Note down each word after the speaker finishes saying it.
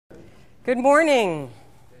Good morning.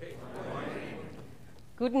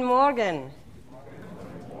 Guten Morgen.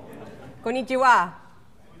 Konnichiwa.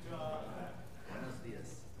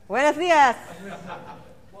 Buenos días.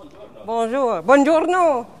 Bonjour.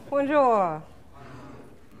 Buongiorno. Bonjour.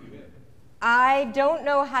 I don't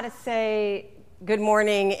know how to say good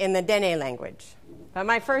morning in the Dene language, but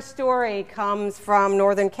my first story comes from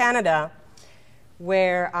northern Canada,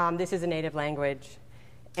 where this is a native language.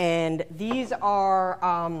 And these are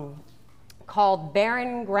called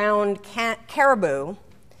barren ground caribou,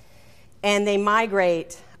 and they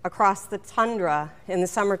migrate across the tundra in the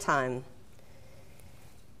summertime.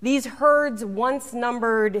 These herds once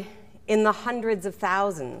numbered in the hundreds of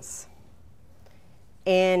thousands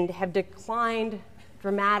and have declined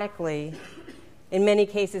dramatically, in many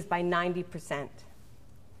cases by 90%.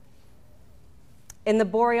 In the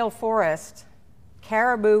boreal forest,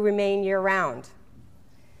 caribou remain year-round.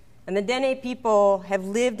 And the Dene people have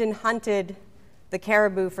lived and hunted the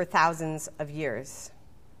caribou for thousands of years.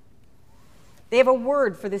 They have a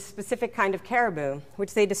word for this specific kind of caribou,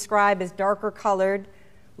 which they describe as darker colored,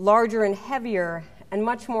 larger and heavier, and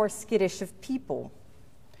much more skittish of people.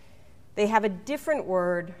 They have a different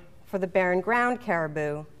word for the barren ground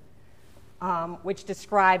caribou, which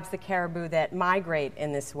describes the caribou that migrate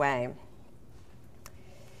in this way.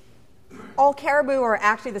 All caribou are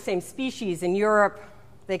actually the same species. In Europe,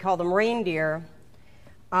 they call them reindeer.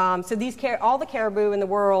 So all the caribou in the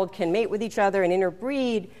world can mate with each other and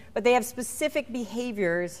interbreed, but they have specific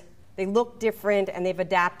behaviors. They look different, and they've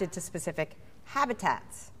adapted to specific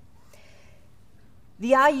habitats.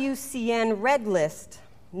 The IUCN Red List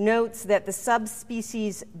notes that the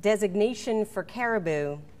subspecies designation for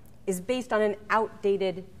caribou is based on an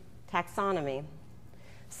outdated taxonomy.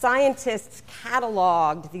 Scientists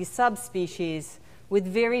cataloged these subspecies with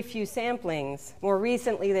very few samplings. More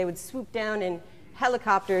recently, they would swoop down in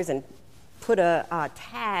helicopters and put a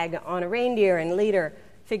tag on a reindeer and later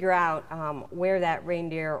figure out where that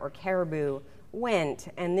reindeer or caribou went.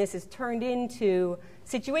 And this has turned into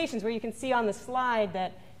situations where you can see on the slide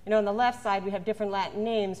that, on the left side, we have different Latin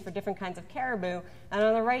names for different kinds of caribou. And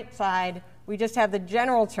on the right side, we just have the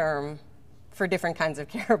general term for different kinds of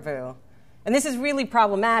caribou. And this is really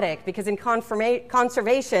problematic because in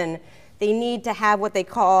conservation, they need to have what they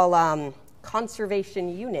call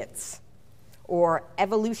conservation units or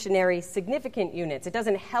evolutionary significant units. It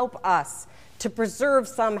doesn't help us to preserve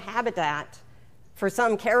some habitat for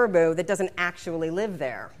some caribou that doesn't actually live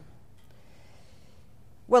there.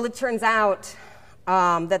 Well, it turns out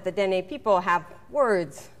that the Dene people have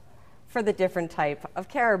words for the different type of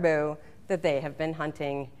caribou that they have been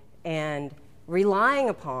hunting and relying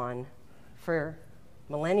upon for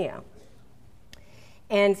millennia.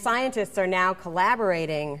 And scientists are now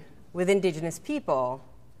collaborating with indigenous people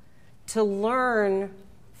to learn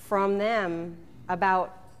from them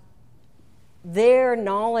about their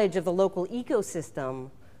knowledge of the local ecosystem,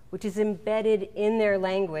 which is embedded in their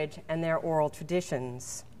language and their oral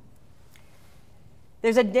traditions.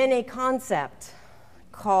 There's a Dene concept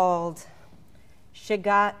called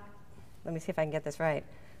let me see if I can get this right,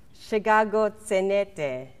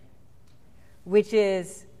 Shigagotsenete, which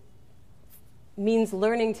means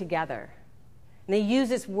learning together. And they use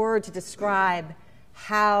this word to describe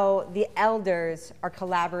how the elders are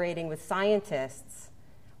collaborating with scientists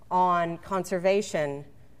on conservation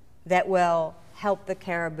that will help the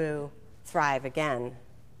caribou thrive again.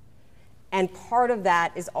 And part of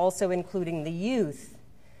that is also including the youth,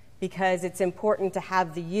 because it's important to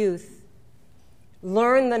have the youth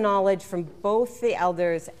learn the knowledge from both the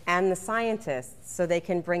elders and the scientists so they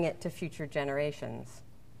can bring it to future generations.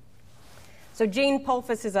 So Jane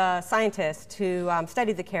Pulfus is a scientist who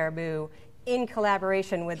studied the caribou in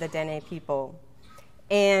collaboration with the Dene people.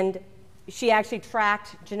 And she actually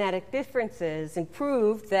tracked genetic differences and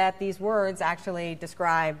proved that these words actually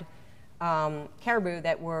described caribou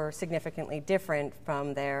that were significantly different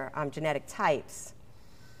from their genetic types.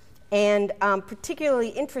 And particularly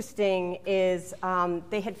interesting is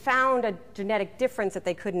they had found a genetic difference that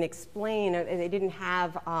they couldn't explain. They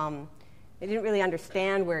didn't really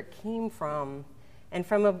understand where it came from. And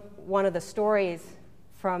from one of the stories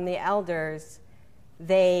from the elders,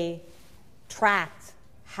 they tracked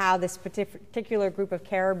how this particular group of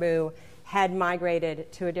caribou had migrated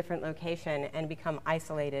to a different location and become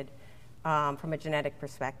isolated from a genetic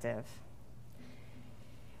perspective.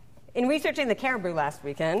 In researching the caribou last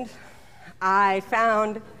weekend, I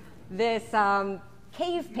found this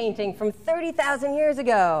cave painting from 30,000 years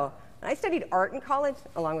ago. I studied art in college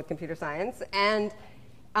along with computer science, and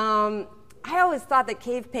I always thought that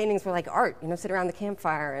cave paintings were like art, sit around the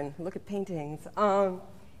campfire and look at paintings.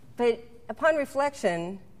 But upon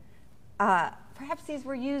reflection, perhaps these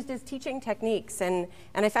were used as teaching techniques. And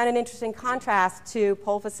I found an interesting contrast to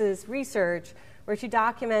Polfus's research, where she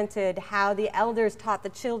documented how the elders taught the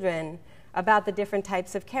children about the different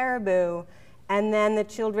types of caribou, and then the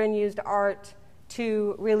children used art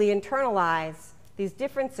to really internalize these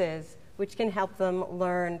differences, which can help them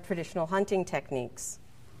learn traditional hunting techniques.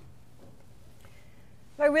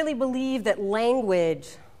 I really believe that language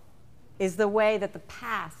is the way that the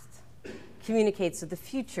past communicates with the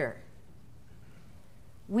future.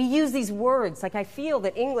 We use these words, like I feel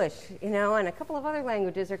that English, and a couple of other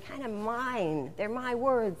languages are kind of mine. They're my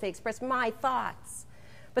words. They express my thoughts.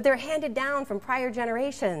 But they're handed down from prior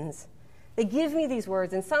generations. They give me these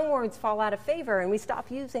words, and some words fall out of favor, and we stop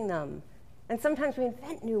using them. And sometimes we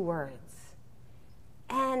invent new words.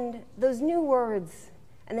 And those new words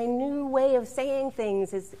and a new way of saying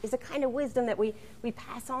things is a kind of wisdom that we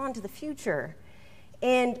pass on to the future.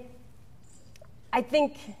 And I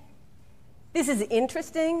think this is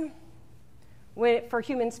interesting for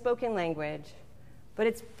human spoken language, but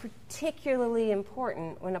it's particularly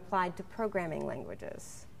important when applied to programming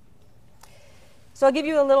languages. So I'll give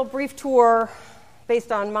you a little brief tour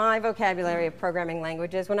based on my vocabulary of programming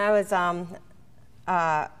languages. When I was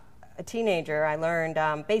a teenager, I learned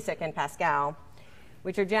BASIC and Pascal,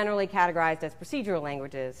 which are generally categorized as procedural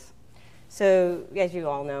languages. So as you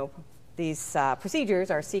all know, these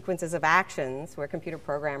procedures are sequences of actions where computer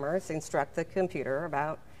programmers instruct the computer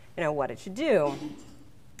about what it should do.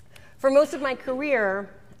 For most of my career,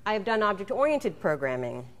 I've done object-oriented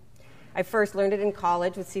programming. I first learned it in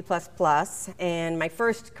college with C++, and my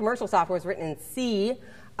first commercial software was written in C,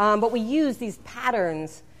 but we use these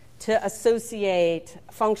patterns to associate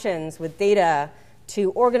functions with data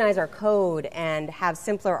to organize our code and have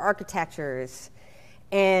simpler architectures.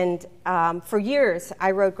 And for years,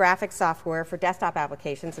 I wrote graphic software for desktop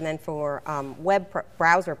applications and then for web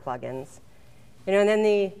browser plugins. And then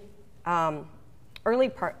the early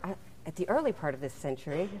part of this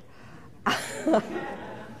century,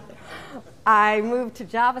 I moved to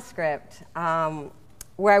JavaScript,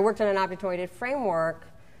 where I worked on an object-oriented framework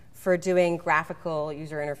for doing graphical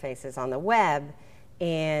user interfaces on the web.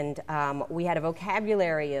 And we had a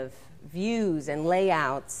vocabulary of views and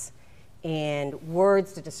layouts and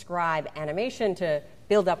words to describe animation to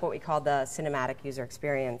build up what we called the cinematic user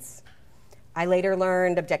experience. I later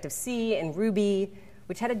learned Objective-C and Ruby,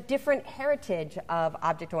 which had a different heritage of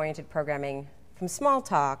object-oriented programming from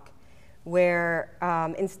Smalltalk, where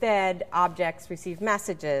instead objects receive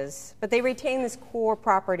messages, but they retain this core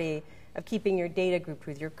property of keeping your data grouped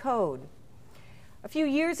with your code. A few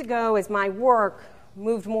years ago, as my work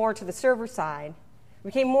moved more to the server side, I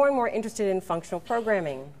became more and more interested in functional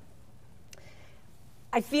programming.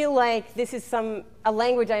 I feel like this is a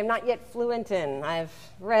language I am not yet fluent in. I've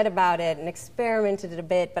read about it and experimented it a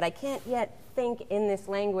bit, but I can't yet think in this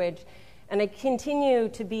language, and I continue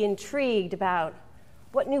to be intrigued about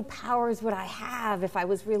what new powers would I have if I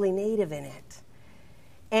was really native in it.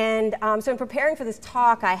 And so in preparing for this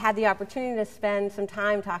talk, I had the opportunity to spend some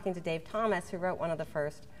time talking to Dave Thomas, who wrote one of the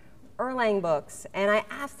first Erlang books, and I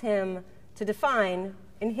asked him to define,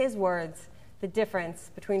 in his words, the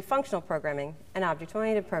difference between functional programming and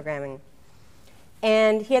object-oriented programming.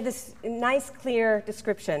 And he had this nice, clear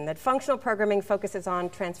description that functional programming focuses on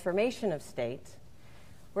transformation of state,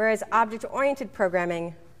 whereas object-oriented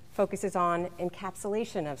programming focuses on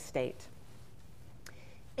encapsulation of state.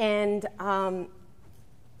 And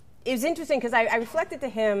it was interesting because I reflected to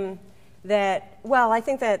him that, well, I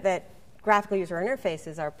think that graphical user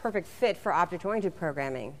interfaces are a perfect fit for object-oriented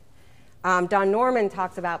programming. Don Norman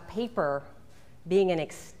talks about paper being an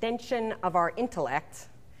extension of our intellect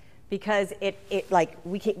because it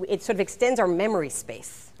sort of extends our memory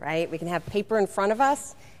space, right? We can have paper in front of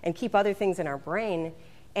us and keep other things in our brain.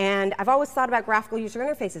 And I've always thought about graphical user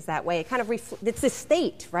interfaces that way. It kind of it's this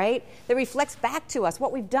state, right, that reflects back to us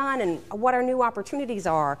what we've done and what our new opportunities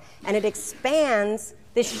are. And it expands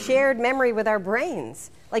this shared memory with our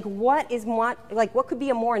brains. What could be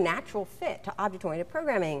a more natural fit to object-oriented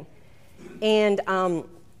programming? And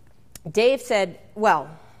Dave said, well,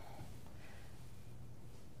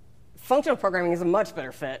 functional programming is a much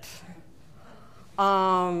better fit.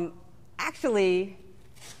 Actually,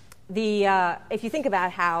 if you think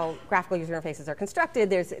about how graphical user interfaces are constructed,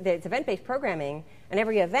 there's event-based programming, and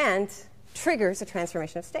every event triggers a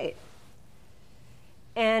transformation of state.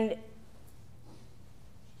 And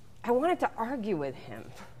I wanted to argue with him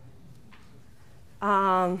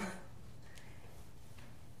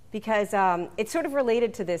because it's sort of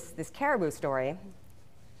related to this caribou story.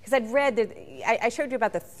 Because I'd read that I showed you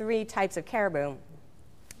about the 3 types of caribou,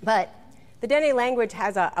 but the Dene language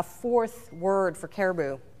has a 4th word for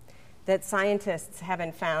caribou that scientists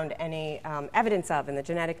haven't found any evidence of in the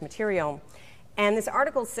genetic material. And this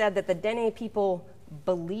article said that the Dene people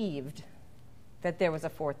believed that there was a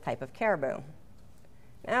fourth type of caribou.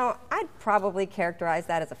 Now, I'd probably characterize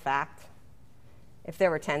that as a fact. If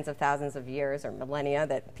there were tens of thousands of years or millennia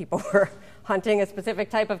that people were hunting a specific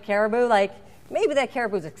type of caribou, like maybe that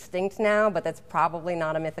caribou's extinct now, but that's probably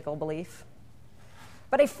not a mythical belief.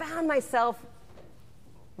 But I found myself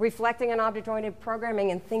reflecting on object-oriented programming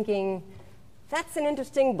and thinking, that's an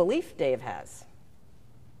interesting belief Dave has.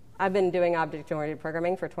 I've been doing object-oriented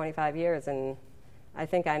programming for 25 years, and I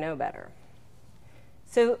think I know better.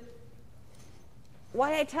 So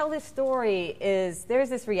why I tell this story is there's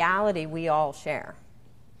this reality we all share.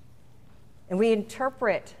 And we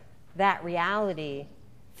interpret that reality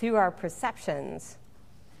through our perceptions,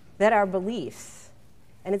 that are beliefs.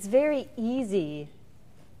 And it's very easy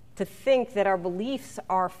to think that our beliefs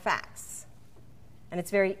are facts. And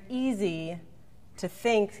it's very easy to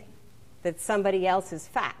think that somebody else's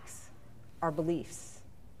facts are beliefs.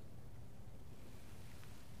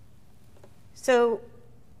 So,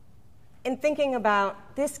 in thinking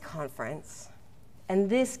about this conference and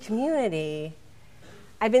this community,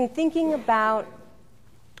 I've been thinking about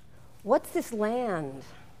what's this land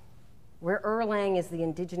where Erlang is the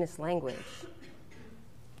indigenous language?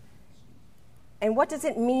 And what does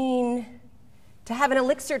it mean to have an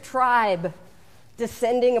Elixir tribe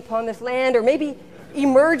descending upon this land, or maybe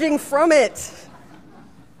emerging from it?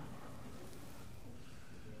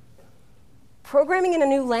 Programming in a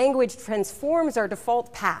new language transforms our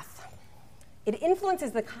default path. It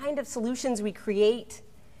influences the kind of solutions we create.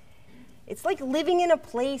 It's like living in a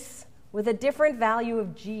place with a different value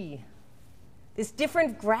of G. This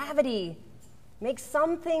different gravity makes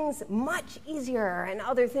some things much easier and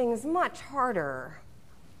other things much harder.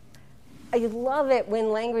 I love it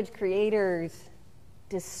when language creators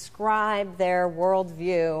describe their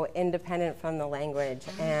worldview independent from the language.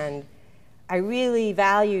 And I really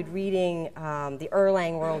valued reading the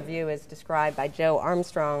Erlang worldview as described by Joe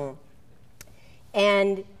Armstrong.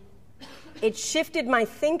 And it shifted my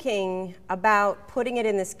thinking about putting it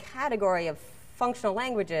in this category of functional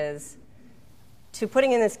languages to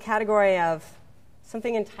putting in this category of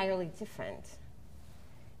something entirely different.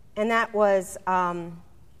 And that was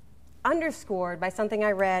underscored by something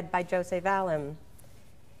I read by Jose Valim,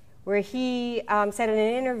 where he said in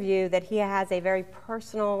an interview that he has a very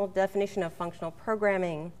personal definition of functional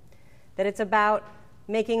programming, that it's about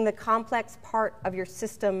making the complex part of your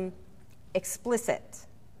system explicit.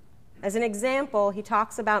 As an example, he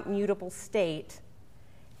talks about mutable state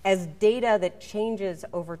as data that changes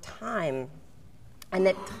over time, and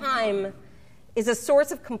that time is a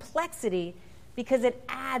source of complexity because it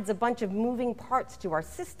adds a bunch of moving parts to our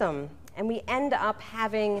system, and we end up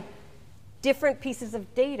having different pieces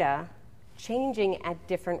of data changing at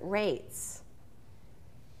different rates.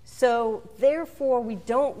 So therefore, we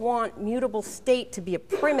don't want mutable state to be a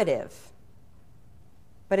primitive,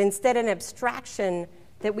 but instead an abstraction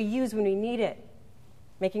that we use when we need it,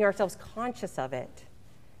 making ourselves conscious of it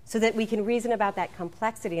so that we can reason about that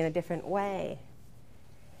complexity in a different way.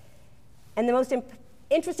 And the most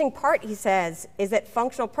interesting part, he says, is that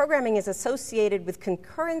functional programming is associated with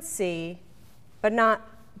concurrency, but not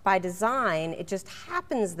by design. It just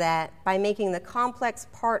happens that by making the complex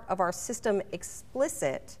part of our system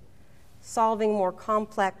explicit, solving more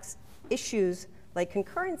complex issues like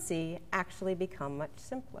concurrency actually become much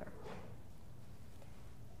simpler.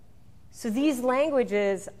 So these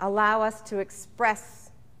languages allow us to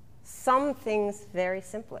express some things very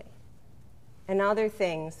simply, and other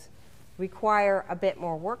things require a bit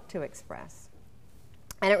more work to express.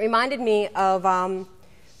 And it reminded me of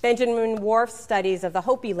Benjamin Whorf's studies of the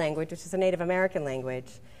Hopi language, which is a Native American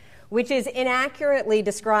language, which is inaccurately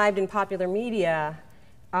described in popular media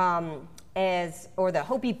or the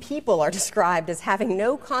Hopi people are described as having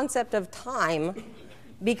no concept of time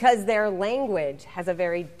because their language has a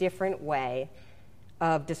very different way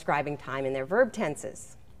of describing time in their verb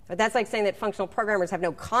tenses. But that's like saying that functional programmers have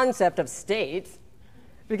no concept of state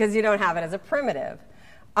because you don't have it as a primitive.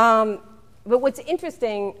 But what's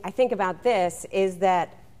interesting, I think, about this is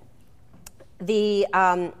that they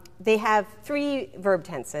have three verb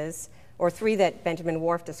tenses, or three that Benjamin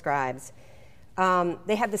Whorf describes.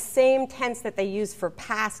 They have the same tense that they use for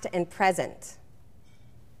past and present.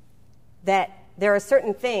 That there are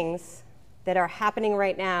certain things that are happening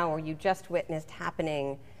right now, or you just witnessed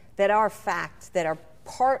happening, that are facts, that are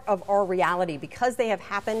part of our reality. Because they have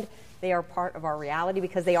happened, they are part of our reality.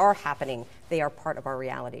 Because they are happening, they are part of our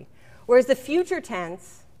reality. Whereas the future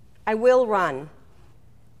tense, I will run,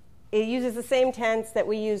 it uses the same tense that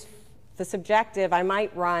we use the subjective, I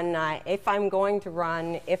might run, if I'm going to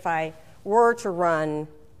run, if I were to run,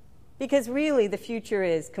 because really the future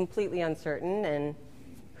is completely uncertain and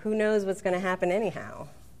who knows what's going to happen anyhow.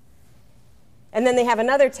 And then they have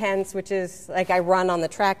another tense, which is like I run on the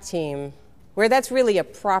track team, where that's really a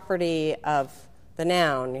property of the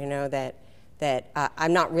noun, that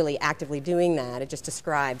I'm not really actively doing that. It just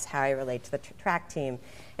describes how I relate to the track team.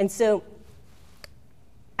 And so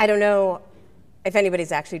I don't know if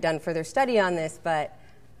anybody's actually done further study on this, but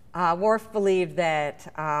Worf believed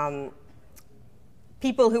that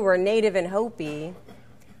people who were native in Hopi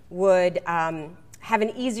would have an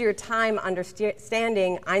easier time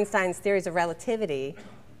understanding Einstein's theories of relativity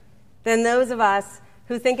than those of us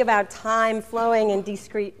who think about time flowing in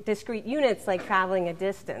discrete units like traveling a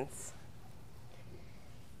distance.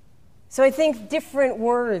 So I think different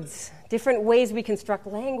words, different ways we construct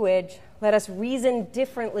language, let us reason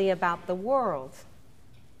differently about the world.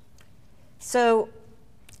 So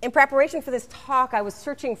in preparation for this talk, I was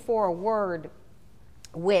searching for a word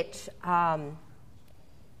which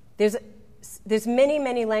there's many,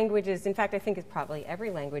 many languages. In fact, I think it's probably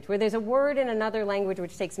every language, where there's a word in another language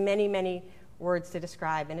which takes many, many words to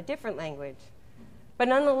describe in a different language. But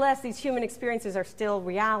nonetheless, these human experiences are still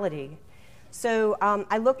reality. So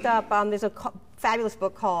I looked up, there's a fabulous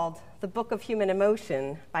book called The Book of Human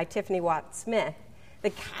Emotion by Tiffany Watt Smith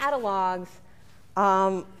that catalogs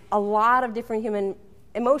a lot of different human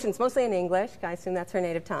emotions, mostly in English, I assume that's her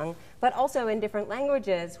native tongue, but also in different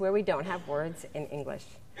languages where we don't have words in English.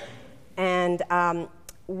 And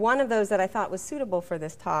one of those that I thought was suitable for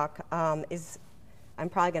this talk is, I'm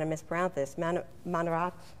probably going to mispronounce this,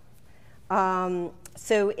 Manarat.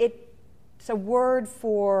 So it's a word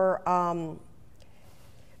for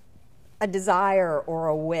a desire or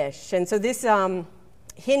a wish. And so this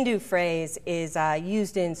Hindu phrase is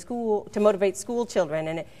used in school to motivate school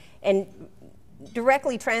children. And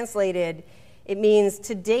directly translated, it means,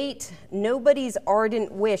 to date, nobody's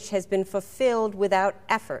ardent wish has been fulfilled without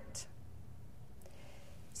effort.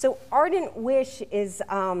 So ardent wish is,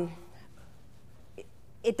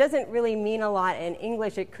 it doesn't really mean a lot in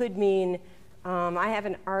English. It could mean, I have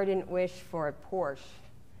an ardent wish for a Porsche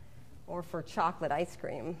or for chocolate ice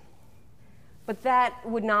cream. But that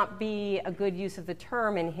would not be a good use of the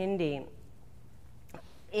term in Hindi.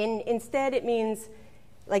 Instead, it means,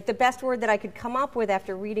 like, the best word that I could come up with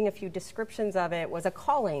after reading a few descriptions of it was a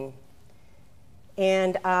calling.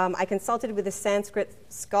 And I consulted with a Sanskrit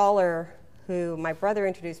scholar who my brother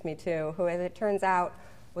introduced me to, who, as it turns out,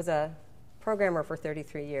 was a programmer for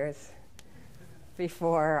 33 years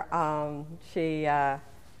before she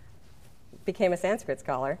became a Sanskrit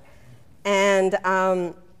scholar.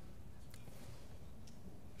 And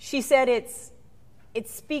she said it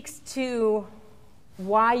speaks to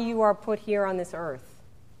why you are put here on this earth.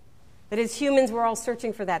 That as humans, we're all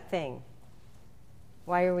searching for that thing.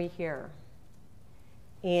 Why are we here?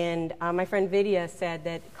 And my friend Vidya said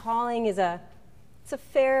that calling it's a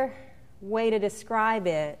fair way to describe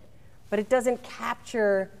it, but it doesn't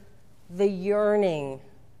capture the yearning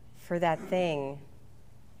for that thing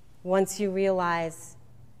once you realize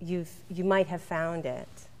you might have found it.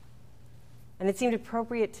 And it seemed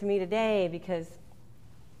appropriate to me today because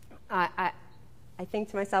I think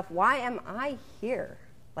to myself, why am I here?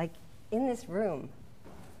 Like, in this room,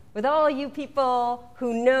 with all you people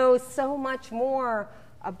who know so much more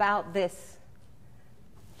about this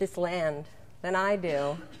land than I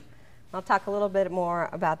do. I'll talk a little bit more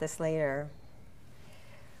about this later.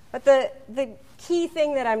 But the key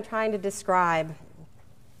thing that I'm trying to describe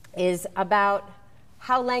is about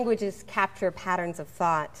how languages capture patterns of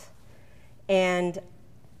thought and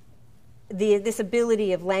this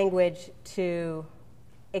ability of language to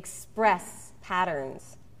express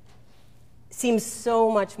patterns seems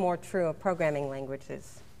so much more true of programming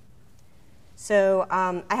languages. So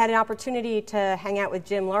I had an opportunity to hang out with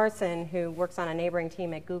Jim Larson, who works on a neighboring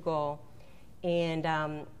team at Google, and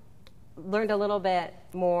learned a little bit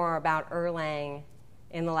more about Erlang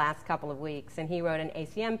in the last couple of weeks. And he wrote an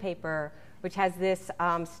ACM paper which has this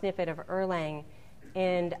snippet of Erlang.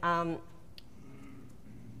 And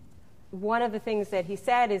one of the things that he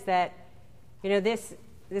said is that,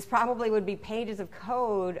 this probably would be pages of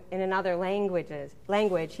code in another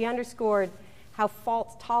language. He underscored how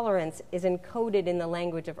fault tolerance is encoded in the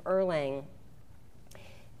language of Erlang.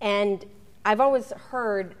 And I've always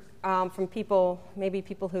heard from people, maybe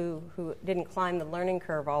people who didn't climb the learning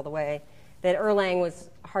curve all the way, that Erlang was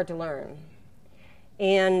hard to learn.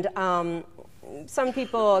 And some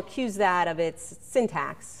people accuse that of its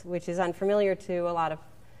syntax, which is unfamiliar to a lot of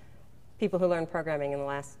people who learned programming in the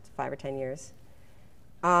last 5 or 10 years.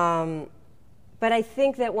 But I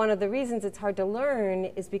think that one of the reasons it's hard to learn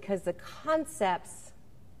is because the concepts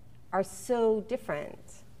are so different.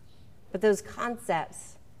 But those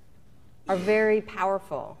concepts are very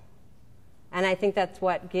powerful. And I think that's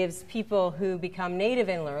what gives people who become native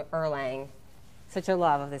in Erlang such a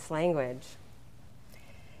love of this language.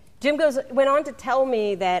 Jim went on to tell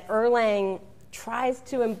me that Erlang tries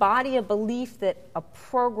to embody a belief that a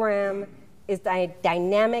program is a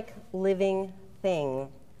dynamic, living thing.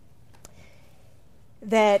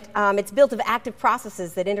 That it's built of active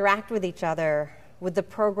processes that interact with each other, with the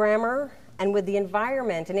programmer and with the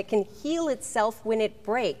environment, and it can heal itself when it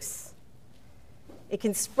breaks. It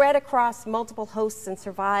can spread across multiple hosts and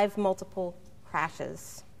survive multiple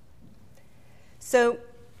crashes. So,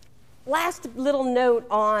 last little note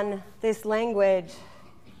on this language,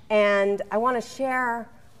 and I want to share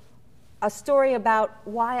a story about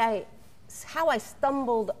how I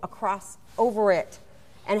stumbled over it,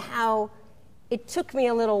 and how it took me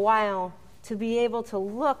a little while to be able to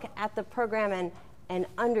look at the program and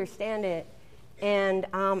understand it. And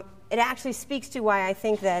it actually speaks to why I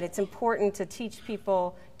think that it's important to teach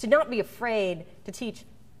people to not be afraid to teach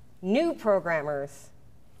new programmers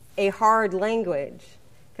a hard language.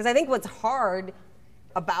 Because I think what's hard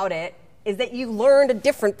about it is that you learned a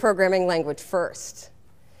different programming language first.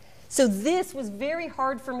 So this was very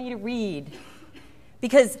hard for me to read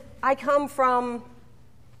because I come from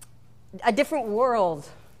a different world.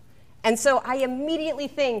 And so I immediately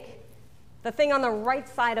think the thing on the right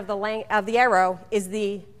side of the arrow is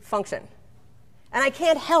the function. And I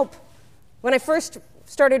can't help, when I first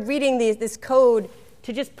started reading this code,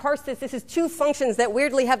 to just parse this. This is two functions that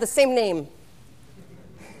weirdly have the same name.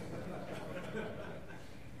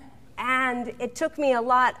 And it took me a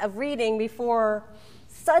lot of reading before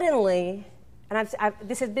suddenly, and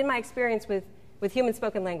this has been my experience with human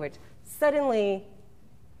spoken language, suddenly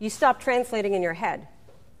you stop translating in your head.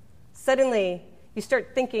 Suddenly you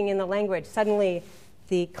start thinking in the language. Suddenly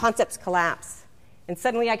the concepts collapse. And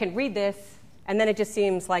suddenly I can read this, and then it just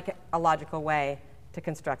seems like a logical way to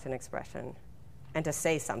construct an expression and to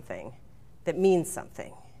say something that means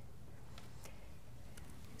something.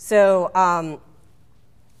 So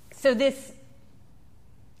this,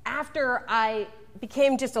 after I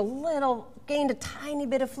became gained a tiny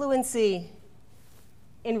bit of fluency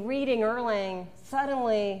in reading Erlang,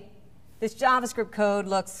 suddenly this JavaScript code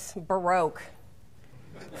looks Baroque.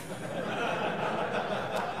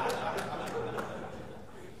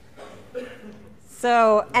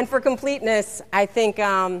 So, and for completeness, I think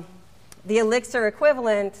the Elixir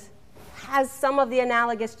equivalent has some of the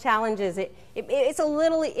analogous challenges. It was a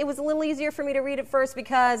little easier for me to read at first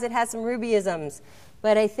because it has some Rubyisms,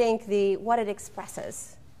 but I think what it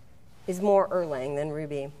expresses is more Erlang than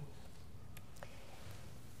Ruby.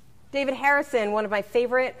 David Harrison, one of my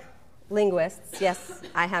favorite linguists, yes,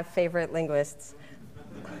 I have favorite linguists,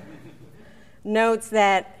 notes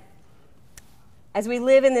that as we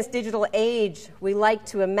live in this digital age, we like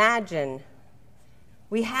to imagine.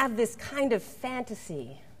 We have this kind of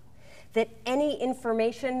fantasy that any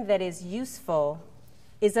information that is useful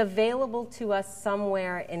is available to us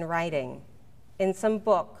somewhere in writing, in some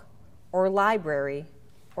book or library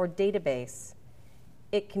or database.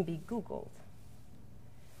 It can be Googled.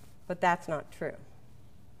 But that's not true.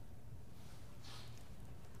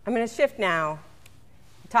 I'm going to shift now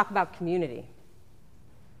and talk about community.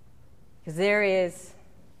 Because there is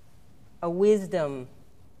a wisdom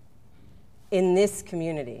in this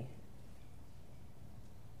community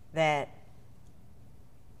that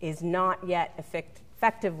is not yet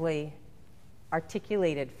effectively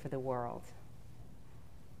articulated for the world.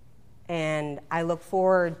 And I look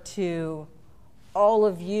forward to all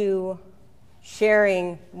of you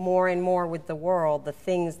sharing more and more with the world the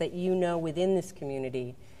things that you know within this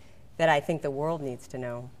community that I think the world needs to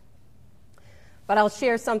know. But I'll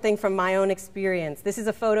share something from my own experience. This is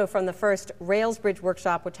a photo from the first Railsbridge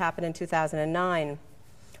workshop, which happened in 2009.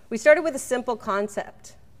 We started with a simple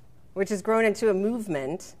concept, which has grown into a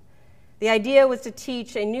movement. The idea was to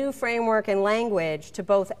teach a new framework and language to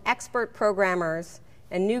both expert programmers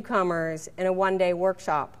and newcomers in a one-day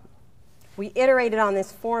workshop. We iterated on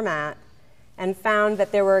this format and found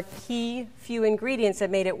that there were key few ingredients that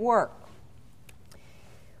made it work.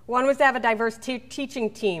 One was to have a diverse teaching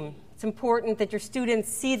team. It's important that your students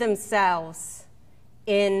see themselves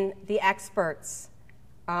in the experts.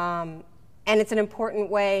 And it's an important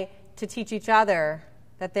way to teach each other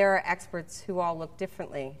that there are experts who all look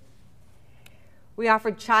differently. We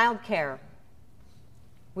offered childcare.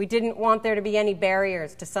 We didn't want there to be any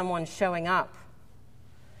barriers to someone showing up.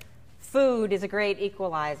 Food is a great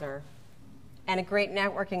equalizer and a great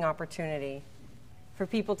networking opportunity for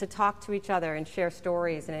people to talk to each other and share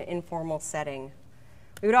stories in an informal setting.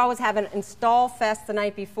 We would always have an install fest the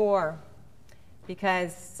night before,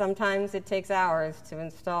 because sometimes it takes hours to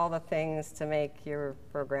install the things to make your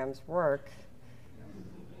programs work.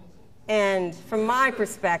 And from my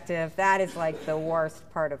perspective, that is like the worst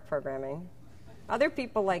part of programming. Other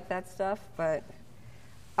people like that stuff, but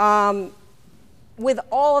with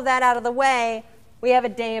all of that out of the way, we have a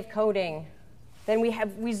day of coding. Then we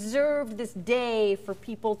have reserved this day for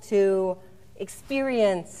people to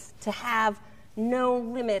experience, to have no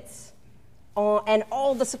limits, and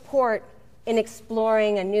all the support in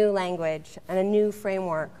exploring a new language and a new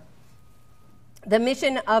framework. The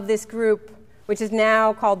mission of this group, which is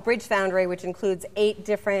now called Bridge Foundry, which includes 8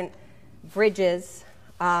 different bridges,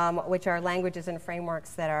 which are languages and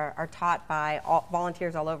frameworks that are taught by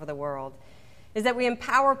volunteers all over the world, is that we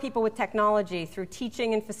empower people with technology through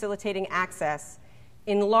teaching and facilitating access,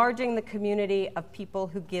 enlarging the community of people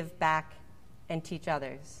who give back and teach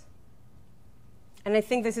others. And I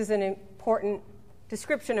think this is an important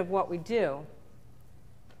description of what we do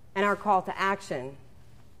and our call to action.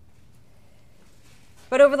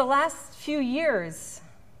 But over the last few years,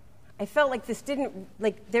 I felt like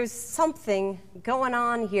there's something going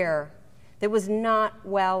on here that was not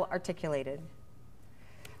well articulated.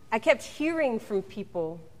 I kept hearing from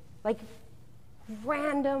people, like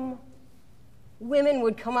random women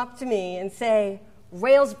would come up to me and say,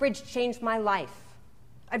 "Rails Bridge changed my life."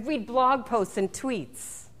 I'd read blog posts and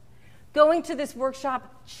tweets. "Going to this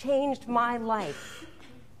workshop changed my life."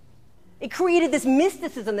 It created this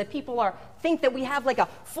mysticism that people think that we have like a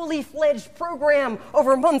fully fledged program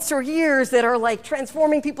over months or years that are like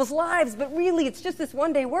transforming people's lives, but really it's just this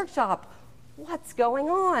one-day workshop. What's going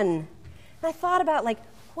on? And I thought about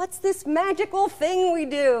what's this magical thing we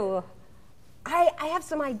do? I have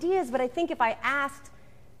some ideas, but I think if I asked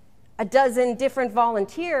a dozen different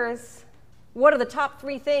volunteers, what are the top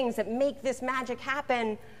 3 things that make this magic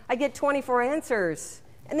happen, I get 24 answers.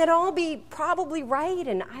 And they'd all be probably right,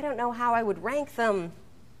 and I don't know how I would rank them.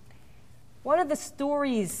 One of the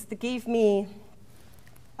stories that gave me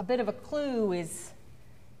a bit of a clue is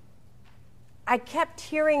I kept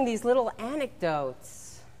hearing these little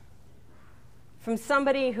anecdotes from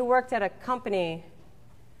somebody who worked at a company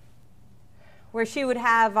where she would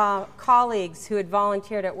have colleagues who had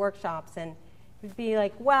volunteered at workshops, and it would be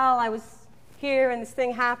like, "Well, I was here and this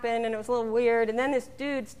thing happened and it was a little weird, and then this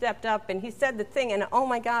dude stepped up and he said the thing, and oh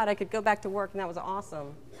my God, I could go back to work and that was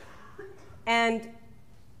awesome." And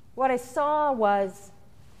what I saw was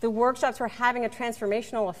the workshops were having a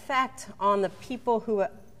transformational effect on the people who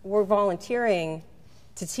were volunteering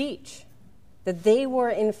to teach, that they were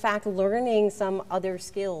in fact learning some other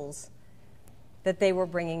skills that they were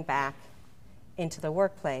bringing back into the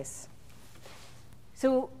workplace.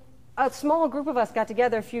 So a small group of us got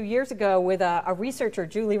together a few years ago with a researcher,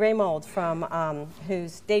 Julie Raymold,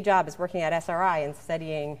 whose day job is working at SRI and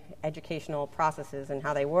studying educational processes and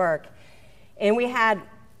how they work. And we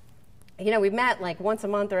met once a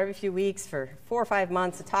month or every few weeks for 4 or 5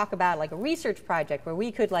 months to talk about a research project where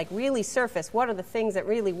we could really surface what are the things that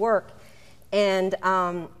really work. And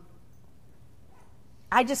I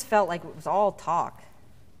just felt like it was all talk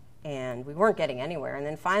and we weren't getting anywhere. And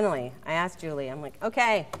then finally I asked Julie, I'm like,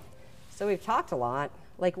 "Okay, so we've talked a lot.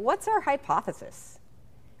 What's our hypothesis?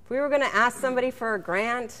 If we were going to ask somebody for a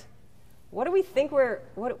grant, what do we think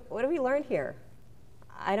what do we learn here?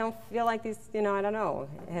 I don't feel like these, I don't know.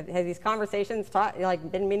 Have these conversations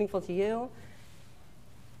been meaningful to you?"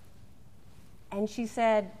 And she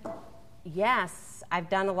said, "Yes, I've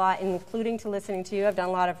done a lot, including to listening to you. I've done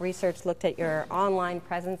a lot of research, looked at your online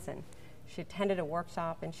presence," and she attended a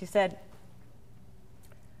workshop, and she said,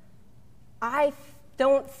 "I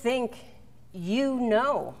don't think you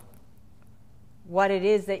know what it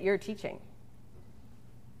is that you're teaching."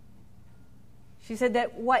 She said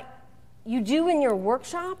that what you do in your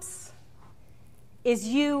workshops is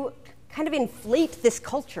you kind of inflate this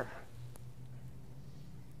culture.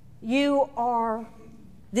 You are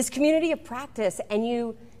this community of practice, and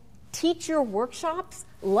you teach your workshops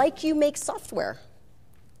like you make software.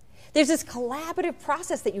 There's this collaborative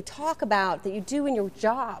process that you talk about, that you do in your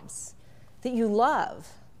jobs, that you love,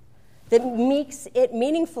 that makes it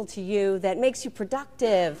meaningful to you, that makes you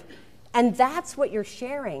productive, and that's what you're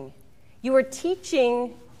sharing. You are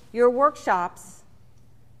teaching your workshops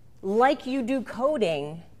like you do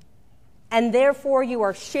coding, and therefore you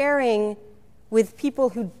are sharing with people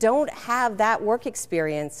who don't have that work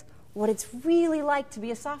experience what it's really like to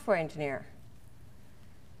be a software engineer.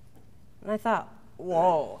 And I thought,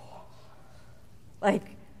 whoa.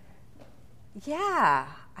 Yeah,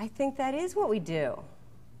 I think that is what we do.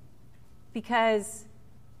 Because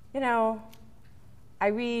I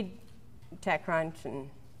read TechCrunch and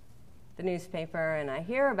the newspaper, and I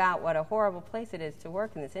hear about what a horrible place it is to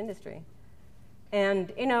work in this industry.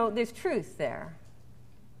 And, there's truth there.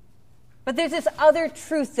 But there's this other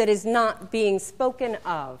truth that is not being spoken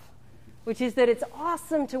of, which is that it's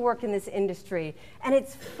awesome to work in this industry, and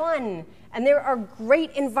it's fun, and there are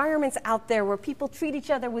great environments out there where people treat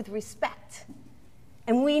each other with respect.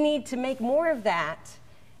 And we need to make more of that,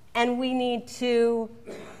 and we need to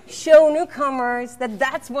show newcomers that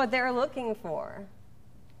that's what they're looking for.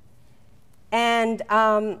 And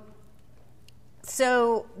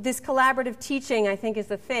so this collaborative teaching, I think, is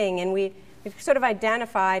the thing. And we've sort of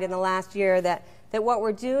identified in the last year that what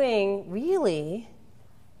we're doing really,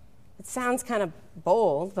 it sounds kind of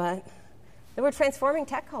bold, but that we're transforming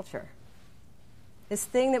tech culture. This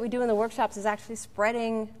thing that we do in the workshops is actually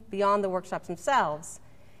spreading beyond the workshops themselves.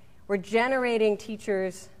 We're generating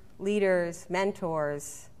teachers, leaders,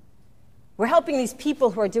 mentors. We're helping these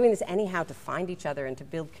people who are doing this anyhow to find each other and to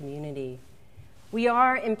build community. We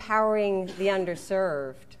are empowering the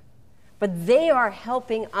underserved, but they are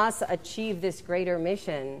helping us achieve this greater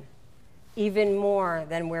mission even more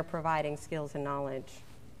than we're providing skills and knowledge.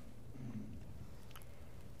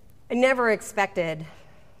 I never expected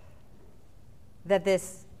that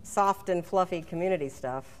this soft and fluffy community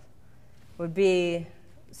stuff would be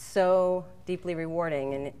so deeply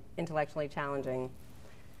rewarding and intellectually challenging.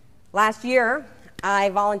 Last year, I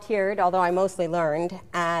volunteered, although I mostly learned,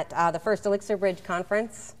 at the first Elixir Bridge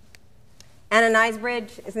conference. Anna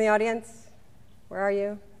Nicebridge is in the audience. Where are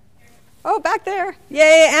you? Oh, back there.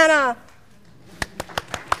 Yay, Anna.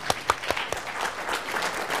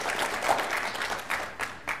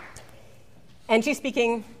 And she's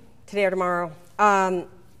speaking today or tomorrow.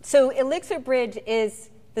 So Elixir Bridge is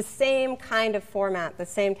the same kind of format, the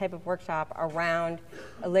same type of workshop around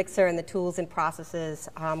Elixir and the tools and processes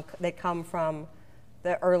that come from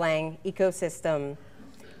the Erlang ecosystem.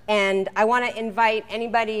 And I want to invite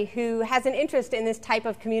anybody who has an interest in this type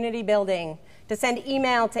of community building to send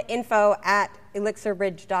email to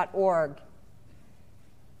info@elixirbridge.org.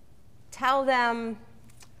 Tell them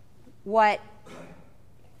what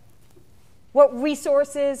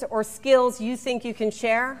resources or skills you think you can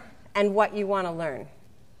share and what you want to learn.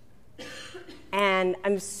 And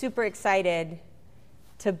I'm super excited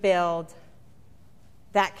to build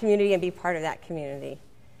that community and be part of that community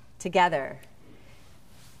together.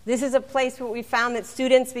 This is a place where we found that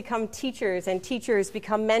students become teachers and teachers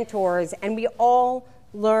become mentors, and we all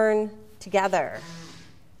learn together.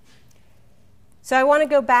 So I want to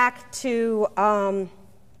go back to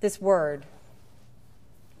this word.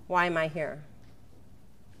 Why am I here?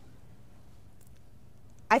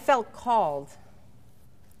 I felt called.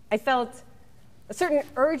 I felt a certain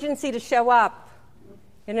urgency to show up.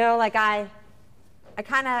 Like I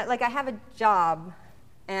have a job,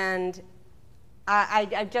 and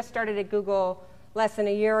I just started at Google less than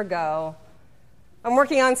a year ago. I'm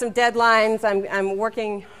working on some deadlines.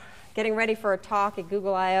 I'm getting ready for a talk at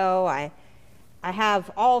Google I/O. I have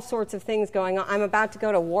all sorts of things going on. I'm about to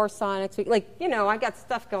go to Warsaw next week. I got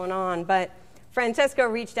stuff going on. But Francesco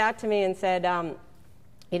reached out to me and said,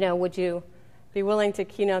 would you be willing to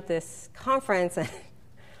keynote this conference? And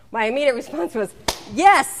my immediate response was,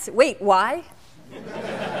 yes. Wait, why?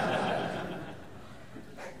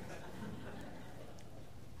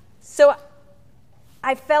 So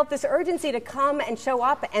I felt this urgency to come and show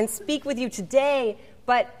up and speak with you today,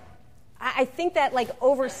 but I think that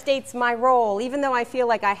overstates my role. Even though I feel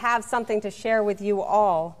like I have something to share with you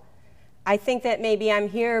all, I think that maybe I'm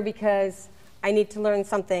here because I need to learn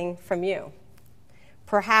something from you.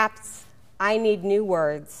 Perhaps I need new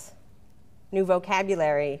words, new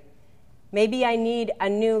vocabulary. Maybe I need a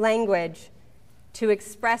new language to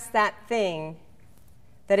express that thing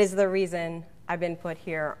that is the reason I've been put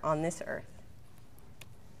here on this earth.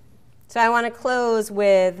 So I want to close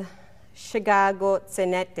with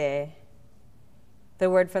Shigagotsenete, the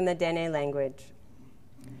word from the Dene language.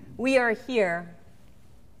 We are here,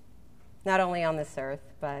 not only on this earth,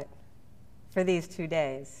 but for these 2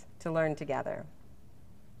 days to learn together.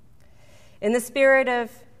 In the spirit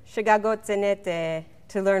of Shigagotsenete,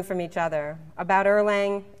 to learn from each other about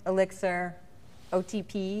Erlang, Elixir,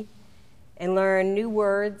 OTP, and learn new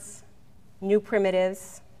words, new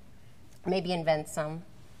primitives, maybe invent some.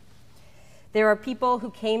 There are people who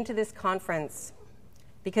came to this conference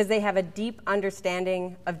because they have a deep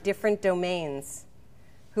understanding of different domains,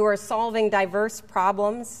 who are solving diverse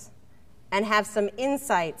problems and have some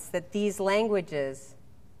insights that these languages,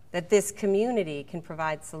 that this community can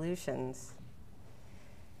provide solutions.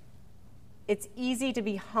 It's easy to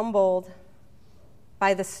be humbled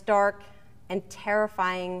by the stark and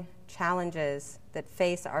terrifying challenges that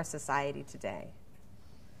face our society today.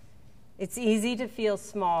 It's easy to feel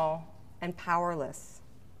small and powerless.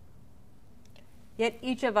 Yet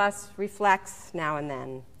each of us reflects now and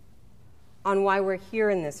then on why we're here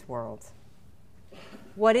in this world.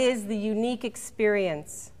 What is the unique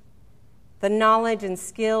experience, the knowledge and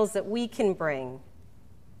skills that we can bring?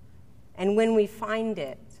 And when we find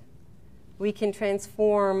it, we can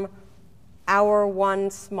transform our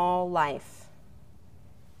one small life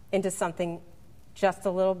into something just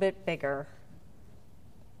a little bit bigger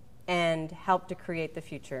and help to create the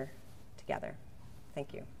future together.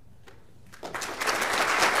 Thank you.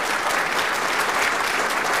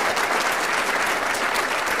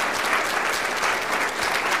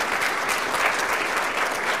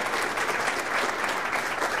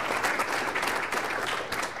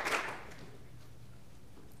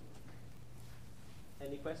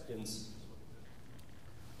 Any questions?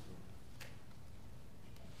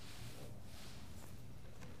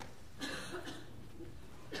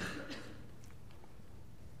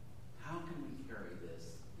 How can we carry this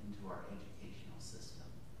into our educational system?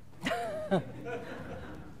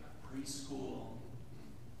 Preschool,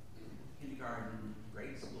 kindergarten,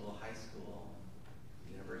 grade school, high school,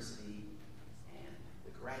 university, and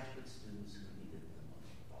the graduate students who need it the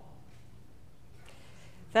most of all.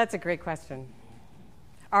 That's a great question.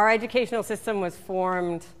 Our educational system was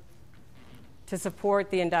formed to support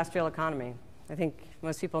the industrial economy. I think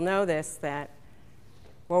most people know this, that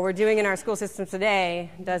what we're doing in our school systems today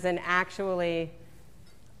doesn't actually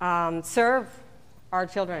serve our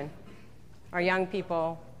children, our young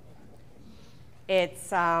people.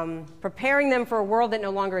 It's preparing them for a world that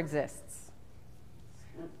no longer exists.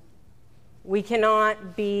 We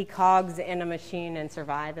cannot be cogs in a machine and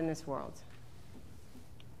survive in this world.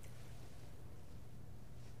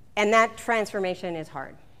 And that transformation is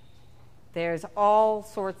hard. There's all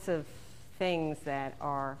sorts of things that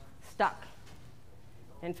are stuck.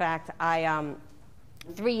 In fact,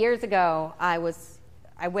 3 years ago, I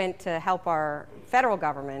went to help our federal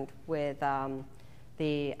government with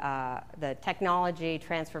the technology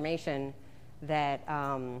transformation that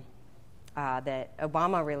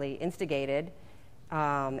Obama really instigated.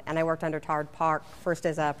 And I worked under Tard Park, first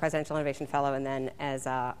as a Presidential Innovation Fellow and then as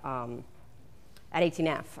at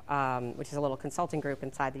 18F, which is a little consulting group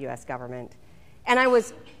inside the U.S. government. And I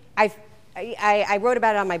wrote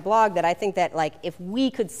about it on my blog that I think that if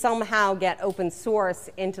we could somehow get open source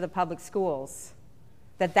into the public schools,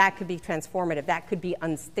 that could be transformative, that could be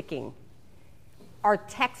unsticking. Our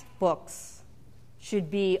textbooks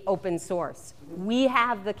should be open source. We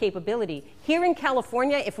have the capability. Here in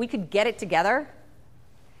California, if we could get it together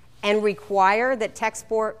and require that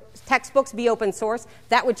textbooks be open source,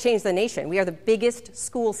 that would change the nation. We are the biggest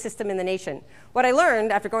school system in the nation. What I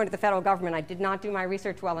learned after going to the federal government, I did not do my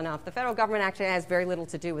research well enough. The federal government actually has very little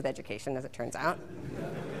to do with education, as it turns out.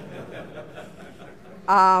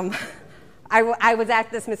 I was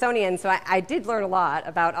at the Smithsonian, so I did learn a lot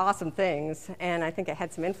about awesome things, and I think I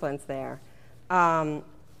had some influence there. But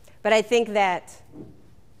I think that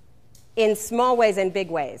in small ways and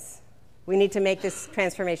big ways, we need to make this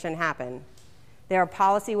transformation happen. There are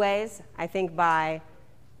policy ways. I think by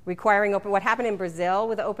requiring what happened in Brazil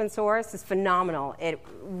with open source is phenomenal. It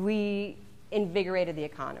reinvigorated the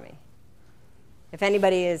economy. If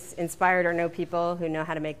anybody is inspired or know people who know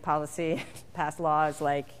how to make policy, pass laws,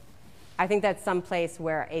 I think that's some place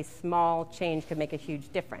where a small change could make a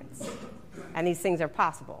huge difference. And these things are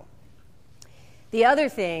possible. The other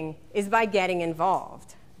thing is by getting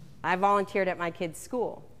involved. I volunteered at my kids'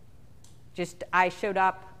 school. I showed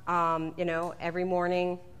up, every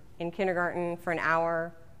morning in kindergarten for an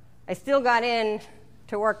hour. I still got in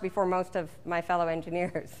to work before most of my fellow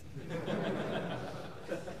engineers.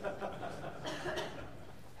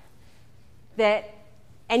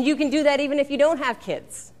 And you can do that even if you don't have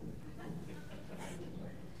kids.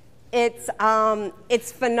 It's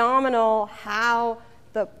phenomenal how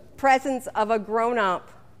the presence of a grown-up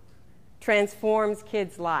transforms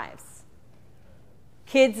kids' lives.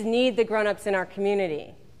 Kids need the grown-ups in our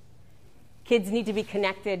community. Kids need to be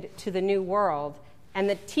connected to the new world. And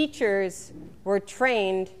the teachers were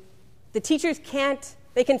trained. The teachers can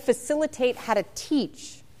facilitate how to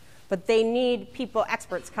teach, but they need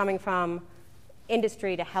experts coming from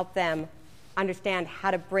industry to help them understand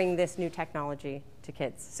how to bring this new technology to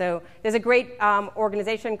kids. So there's a great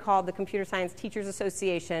organization called the Computer Science Teachers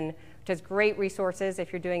Association, which has great resources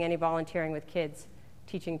if you're doing any volunteering with kids,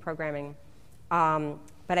 teaching programming.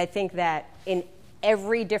 But I think that in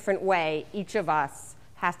every different way, each of us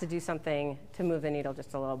has to do something to move the needle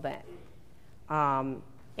just a little bit.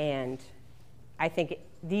 And I think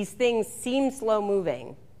these things seem slow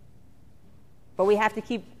moving, but we have to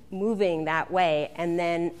keep moving that way, and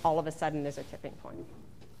then all of a sudden there's a tipping point.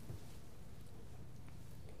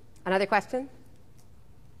 Another question?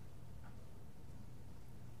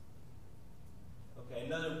 Okay,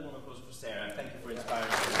 another one of those for Sarah. Thank you for inspiring